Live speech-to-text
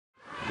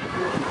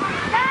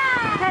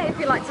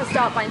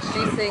start by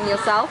introducing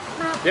yourself?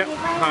 Yep.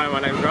 Hi, my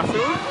name's Russell.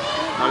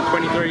 I'm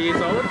 23 years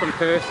old from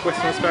Perth,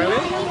 Western Australia,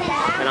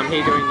 and I'm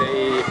here doing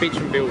the Beach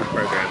and Build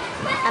program.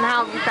 And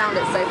how have you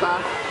found it so far?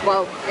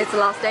 Well, it's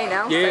the last day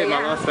now. Yeah, so my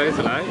last day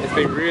today. It's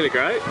been really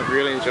great. I've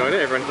really enjoyed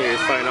it. Everyone here is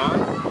so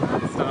nice.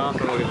 The staff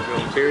and all the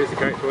volunteers are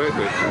great to work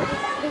with.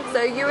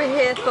 So you were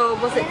here for,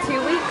 was it 2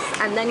 weeks,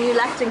 and then you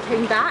left and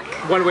came back?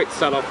 1 week to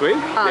start off with,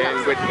 Oh, then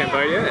went to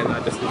Cambodia, and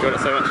I just enjoyed it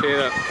so much here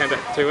that I came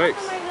back for 2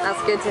 weeks.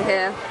 That's good to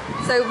hear.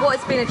 So what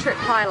has been a trip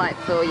highlight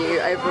for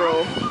you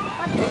overall?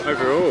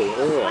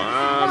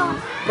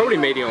 Probably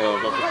meeting all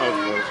of the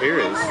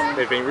volunteers.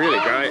 They've been really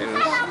great and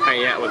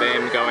hanging out with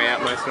them, going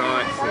out most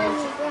nights, and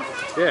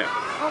yeah.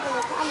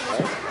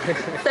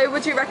 So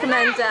would you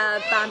recommend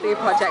Bamboo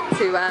Project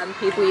to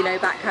people you know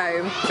back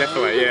home?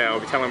 Definitely, yeah. I'll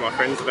be telling my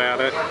friends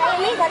about it.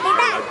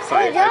 I'd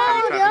say if they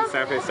come travelling to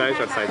Southeast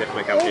Asia, I'd say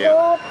definitely come here.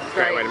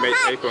 Great way to meet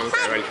people and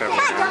great way to travel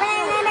around.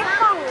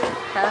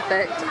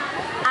 Perfect.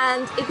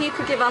 And if you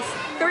could give us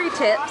 3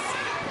 tips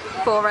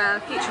for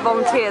future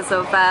volunteers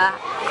of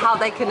how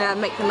they can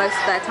make the most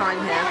of their time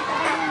here.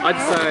 I'd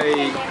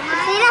say...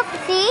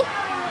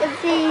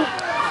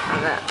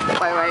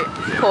 Wait,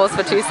 pause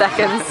for 2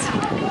 seconds.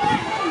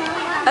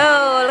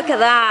 Oh, look at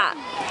that.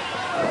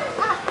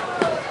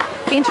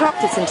 We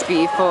interrupted this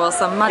interview for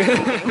some mud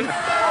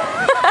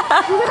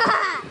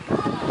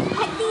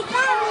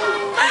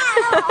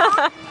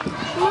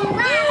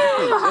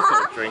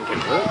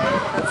drinking.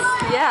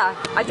 Yeah,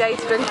 I dare you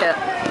to drink it.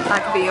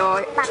 That could be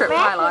your trip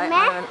highlight.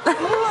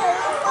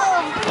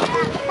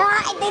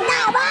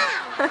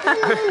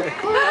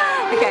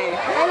 Okay.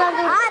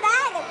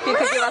 If you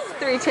could give us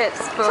 3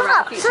 tips for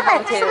future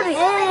volunteers.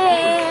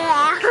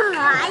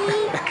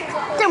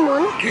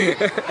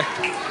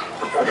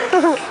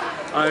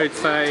 I would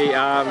say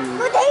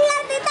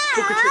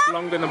book a trip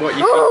longer than what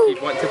you think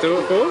you'd want to do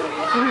it for.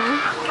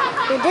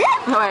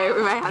 Wait,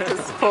 we may have to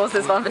pause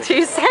this one for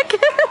 2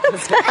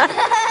 seconds.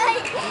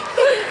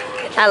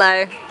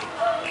 Hello.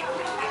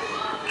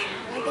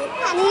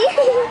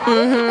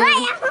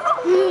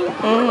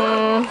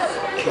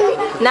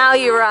 Now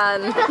you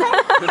run.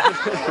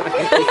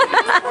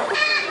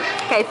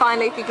 Okay,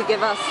 finally, if you could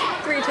give us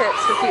 3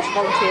 tips for future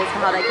volunteers for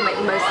how they can make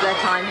the most of their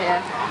time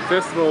here.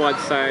 First of all, I'd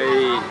say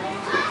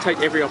take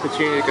every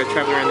opportunity to go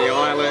travel around the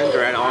island,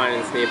 around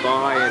islands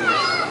nearby, and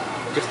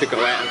just to go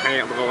out and hang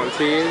out with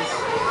volunteers.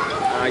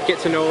 Get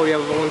to know all the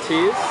other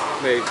volunteers.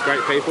 They're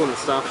great people and the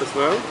staff as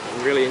well,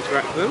 and really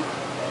interact with them.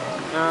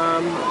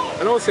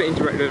 And also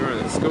interact with everyone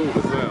at school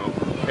as well.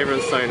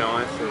 Everyone's so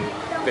nice and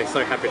they're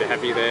so happy to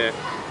have you there.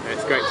 And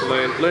it's great to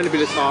learn a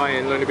bit of Thai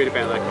and learn a bit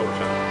about their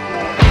culture.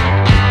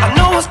 I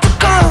know what's to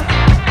come,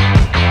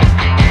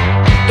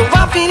 though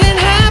I'm feeling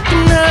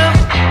happy now.